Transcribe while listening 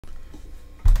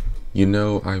You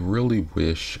know, I really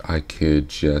wish I could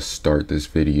just start this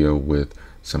video with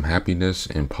some happiness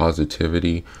and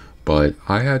positivity, but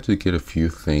I had to get a few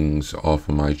things off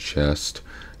of my chest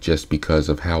just because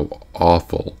of how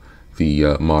awful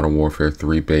the Modern Warfare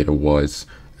 3 beta was,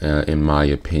 in my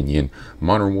opinion.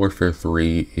 Modern Warfare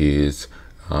 3 is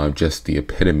just the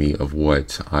epitome of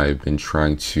what I've been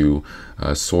trying to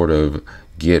sort of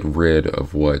get rid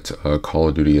of what Call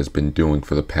of Duty has been doing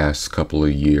for the past couple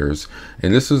of years.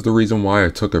 And this is the reason why I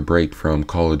took a break from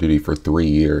Call of Duty for 3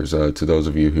 years. To those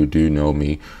of you who do know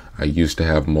me, I used to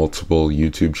have multiple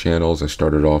YouTube channels. I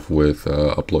started off with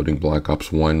uploading Black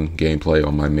Ops 1 gameplay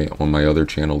on my other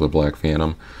channel, the Black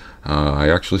Phantom. I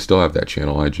actually still have that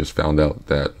channel. I just found out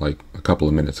that like a couple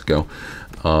of minutes ago.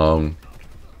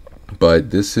 But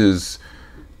this is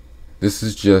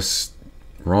just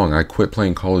wrong. I quit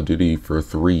playing Call of Duty for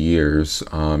 3 years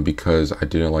because I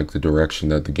didn't like the direction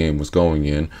that the game was going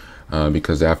in.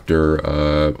 Because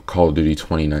after Call of Duty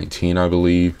 2019, I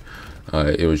believe,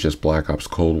 it was just Black Ops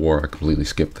Cold War. I completely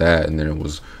skipped that, and then it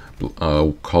was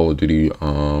Call of Duty,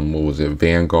 what was it,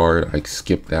 Vanguard. I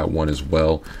skipped that one as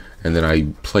well, and then I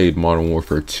played Modern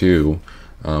Warfare 2,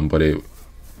 but it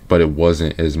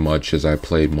wasn't as much as I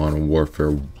played Modern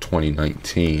Warfare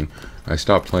 2019. I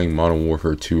stopped playing Modern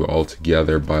Warfare 2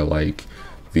 altogether by like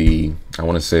I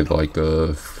want to say like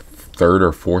the third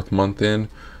or fourth month in,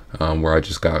 where I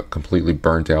just got completely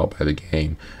burnt out by the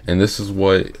game. And this is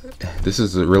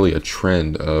really a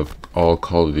trend of all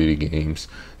Call of Duty games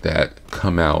that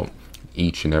come out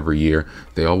each and every year.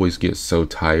 They always get so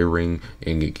tiring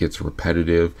and it gets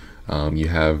repetitive. You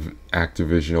have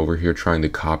Activision over here trying to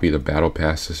copy the Battle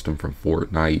Pass system from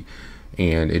Fortnite,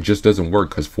 and it just doesn't work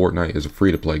because Fortnite is a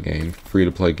free-to-play game.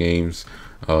 Free-to-play games,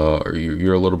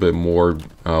 you're a little bit more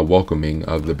welcoming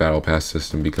of the Battle Pass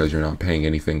system because you're not paying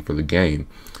anything for the game.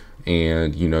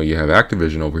 And you know, you have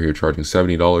Activision over here charging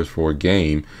 $70 for a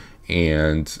game,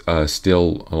 and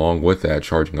still along with that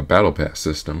charging a Battle Pass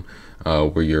system,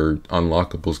 where your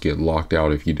unlockables get locked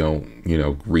out if you don't, you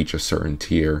know, reach a certain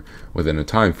tier within a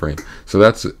time frame. So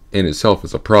that's in itself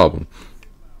is a problem.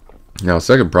 Now,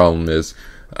 second problem is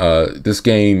this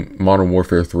game, Modern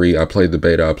Warfare 3, I played the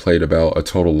beta. I played about a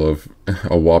total of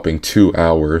a whopping 2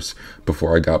 hours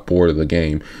before I got bored of the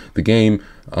game.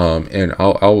 And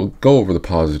I'll go over the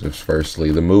positives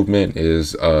firstly. The movement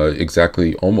is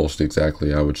almost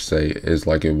exactly, I would say, is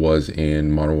like it was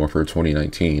in Modern Warfare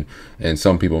 2019. And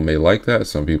some people may like that,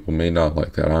 some people may not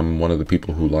like that. I'm one of the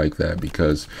people who like that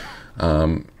because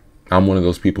I'm one of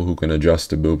those people who can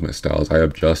adjust to movement styles. I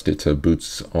adjust it to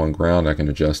boots on ground. I can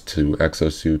adjust to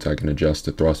exosuits. I can adjust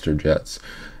to thruster jets.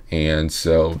 And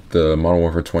so the Modern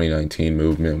Warfare 2019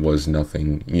 movement was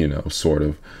nothing, you know, sort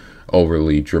of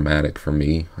overly dramatic for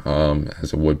me,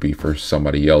 as it would be for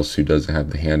somebody else who doesn't have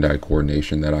the hand-eye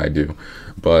coordination that I do.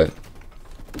 But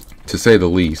to say the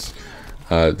least,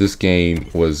 this game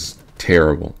was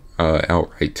terrible,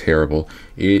 outright terrible.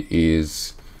 It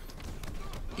is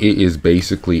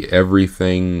basically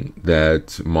everything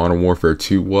that Modern Warfare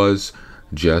 2 was,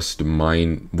 just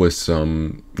mine with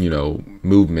some, you know,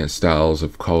 movement styles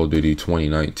of Call of Duty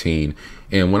 2019.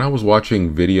 And when I was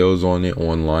watching videos on it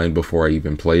online before I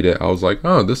even played it, I was like,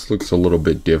 oh, this looks a little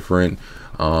bit different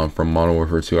from Modern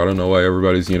Warfare 2. I don't know why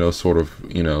everybody's, you know, sort of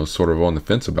on the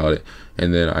fence about it.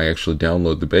 And then I actually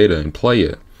download the beta and play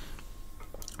it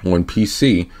on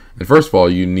PC. And first of all,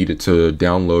 you needed to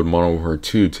download Modern Warfare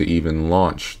 2 to even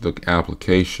launch the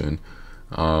application,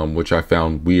 which I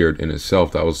found weird in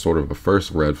itself. That was sort of a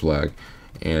first red flag.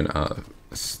 And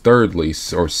secondly,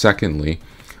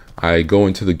 I go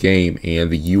into the game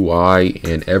and the UI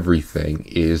and everything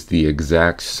is the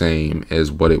exact same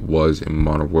as what it was in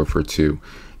Modern Warfare 2.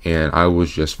 And I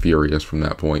was just furious from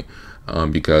that point,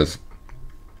 because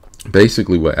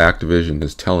basically what Activision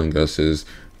is telling us is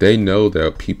they know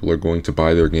that people are going to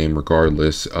buy their game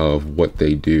regardless of what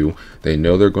they do. They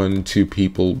know there are going to be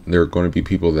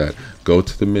people that go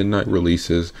to the midnight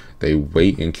releases. They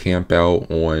wait and camp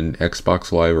out on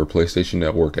Xbox Live or PlayStation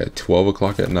Network at 12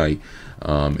 o'clock at night,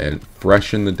 and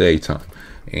fresh in the daytime,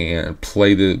 and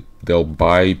they'll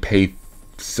pay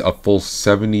a full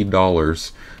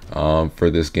 $70 for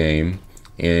this game,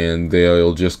 and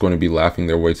they're just going to be laughing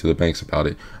their way to the banks about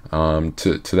it.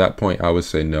 To that point, I would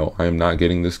say no, I am not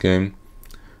getting this game.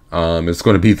 It's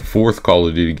going to be the fourth Call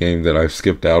of Duty game that I've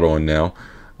skipped out on now,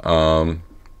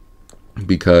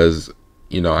 because,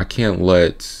 you know, I can't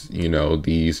let, you know,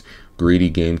 these greedy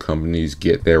game companies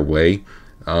get their way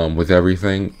with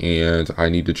everything, and I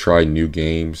need to try new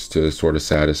games to sort of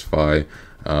satisfy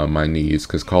my needs,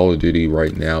 because Call of Duty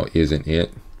right now isn't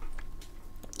it.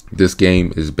 This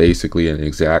game is basically an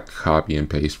exact copy and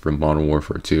paste from Modern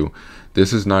Warfare 2.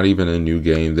 This is not even a new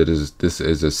game. This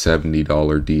is a $70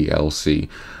 DLC.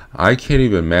 I can't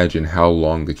even imagine how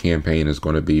long the campaign is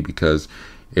going to be, because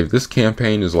if this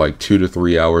campaign is like 2 to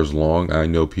 3 hours long, I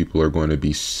know people are going to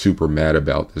be super mad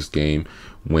about this game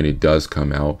when it does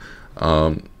come out.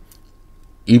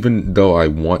 Even though I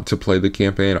want to play the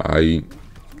campaign,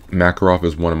 Makarov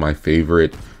is one of my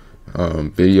favorite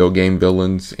video game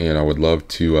villains, and I would love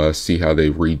to see how they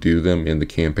redo them in the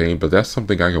campaign, but that's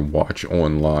something I can watch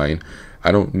online.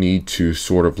 I don't need to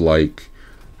sort of like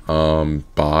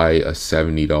buy a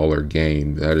 $70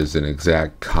 game that is an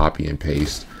exact copy and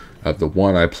paste of the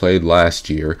one I played last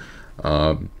year,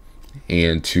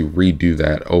 and to redo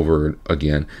that over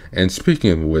again. And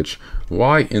speaking of which,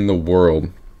 why in the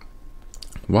world,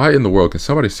 can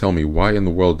somebody tell me why in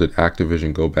the world did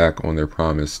Activision go back on their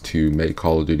promise to make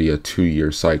Call of Duty a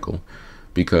 2-year cycle?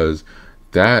 Because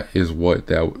that is what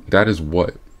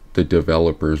the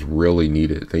developers really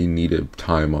needed. They needed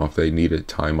time off. They needed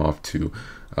time off to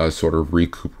sort of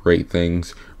recuperate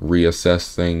things,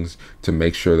 reassess things, to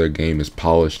make sure their game is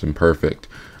polished and perfect.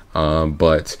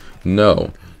 But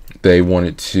no, they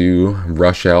wanted to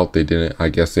rush out. I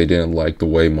guess they didn't like the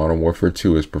way Modern Warfare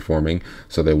 2 is performing,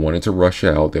 so they wanted to rush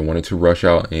out. They wanted to rush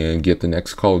out and get the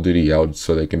next Call of Duty out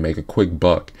so they can make a quick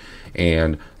buck.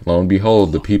 And lo and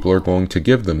behold, the people are going to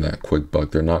give them that quick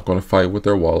buck. They're not going to fight with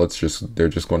their wallets. They're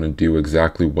just going to do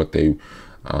exactly what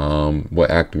what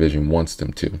Activision wants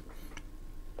them to.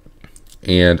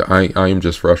 And I am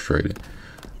just frustrated.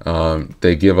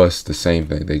 They give us the same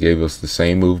thing. They gave us the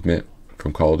same movement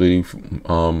from Call of Duty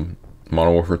Modern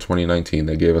Warfare 2019.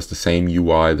 They gave us the same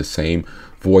UI, the same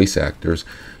voice actors,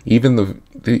 even the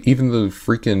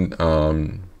freaking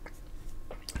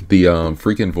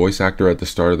freaking voice actor at the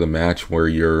start of the match where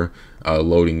you're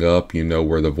loading up,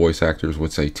 where the voice actors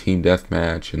would say team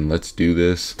deathmatch and let's do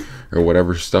this or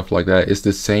whatever stuff like that. It's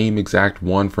the same exact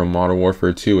one from Modern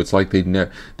Warfare 2. It's like they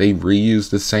reused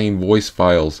the same voice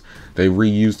files. They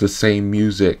reused the same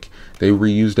music. They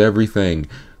reused everything.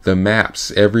 The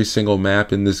maps, every single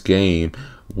map in this game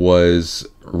was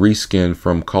reskinned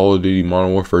from Call of Duty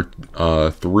Modern Warfare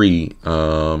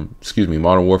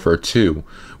Modern Warfare 2,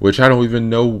 which I don't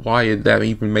even know why that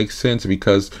even makes sense,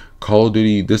 because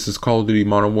this is Call of Duty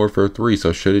Modern Warfare 3,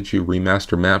 so shouldn't you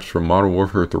remaster maps from Modern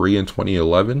Warfare 3 in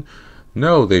 2011?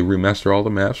 No, they remaster all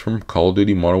the maps from Call of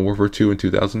Duty Modern Warfare 2 in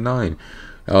 2009.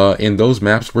 And those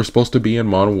maps were supposed to be in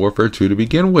Modern Warfare 2 to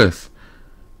begin with.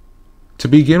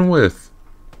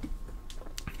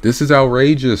 This is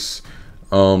outrageous.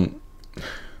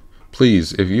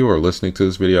 Please, if you are listening to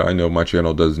this video, I know my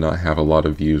channel does not have a lot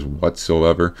of views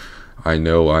whatsoever. I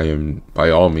know I am by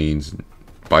all means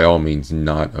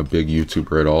not a big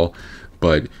YouTuber at all,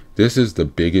 but this is the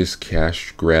biggest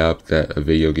cash grab that a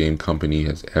video game company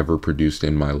has ever produced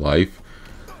in my life,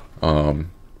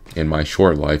 in my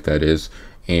short life, that is.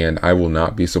 And I will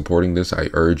not be supporting this. I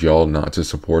urge y'all not to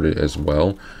support it as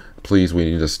well. Please, we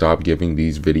need to stop giving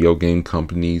these video game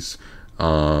companies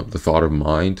the thought of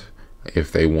mind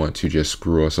if they want to just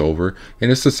screw us over.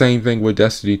 And it's the same thing with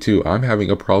Destiny 2. I'm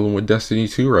having a problem with Destiny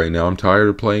 2 right now. I'm tired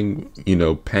of paying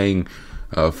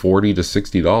 $40 to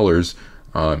 $60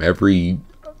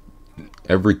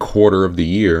 every quarter of the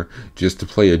year just to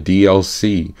play a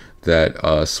DLC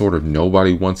that sort of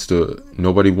nobody wants to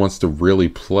really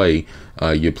play.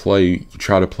 You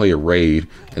try to play a raid,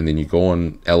 and then you go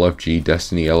on LFG,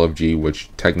 Destiny LFG, which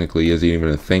technically isn't even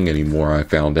a thing anymore, I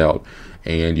found out.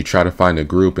 And you try to find a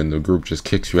group, and the group just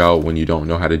kicks you out when you don't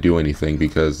know how to do anything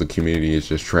because the community is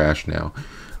just trash now.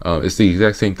 It's the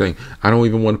exact same thing. I don't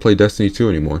even want to play Destiny 2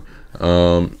 anymore.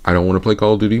 I don't want to play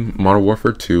Call of Duty Modern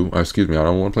Warfare 2. I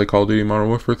don't want to play Call of Duty Modern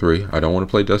Warfare 3. I don't want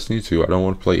to play Destiny 2. I don't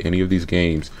want to play any of these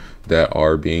games that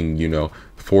are being,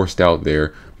 forced out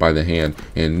there by the hand.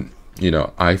 And,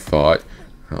 I thought,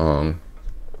 and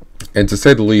to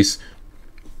say the least,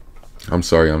 I'm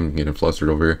sorry, I'm getting flustered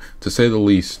over here. To say the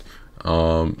least,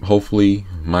 hopefully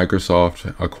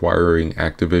Microsoft acquiring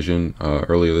Activision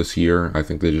earlier this year. I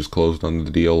think they just closed on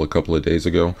the deal a couple of days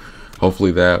ago.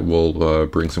 Hopefully that will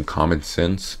bring some common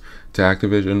sense to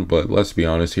Activision, but let's be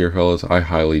honest here, fellas, I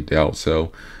highly doubt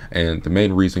so. And the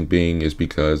main reason being is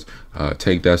because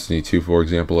take Destiny 2 for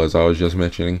example, as I was just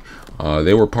mentioning,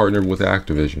 they were partnered with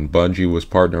Activision. Bungie was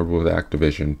partnered with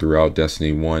Activision throughout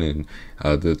Destiny 1 and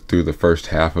through the first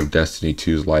half of Destiny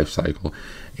 2's life cycle.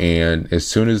 And as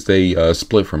soon as they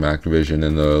split from Activision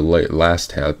in the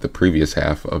last half, the previous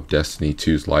half of Destiny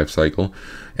 2's life cycle,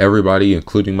 everybody,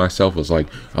 including myself, was like,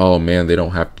 oh man, they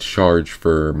don't have to charge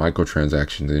for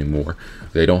microtransactions anymore.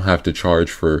 They don't have to charge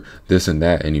for this and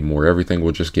that anymore. Everything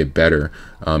will just get better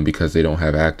because they don't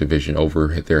have Activision over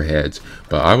their heads.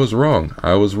 But I was wrong.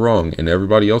 I was wrong. And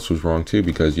everybody else was wrong too,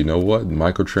 because you know what?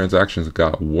 Microtransactions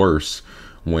got worse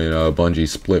when Bungie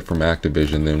split from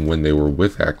Activision than when they were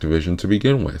with Activision to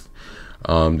begin with.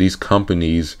 These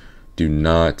companies do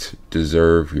not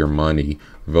deserve your money.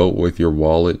 Vote with your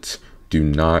wallets. Do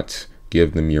not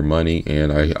give them your money.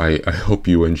 And I hope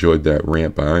you enjoyed that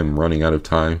rant, but I'm running out of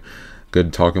time.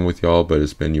 Good talking with y'all, but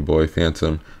it's been your boy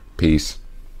Phantom. Peace.